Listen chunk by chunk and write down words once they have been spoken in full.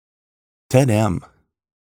Ted M.,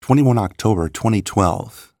 21 October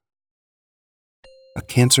 2012. A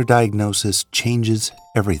cancer diagnosis changes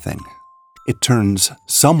everything. It turns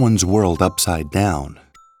someone's world upside down,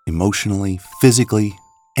 emotionally, physically,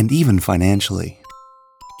 and even financially.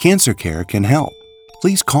 Cancer Care can help.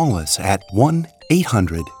 Please call us at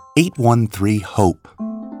 1-800-813-HOPE.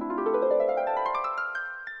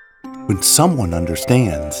 When someone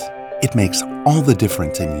understands, it makes all the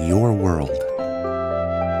difference in your world.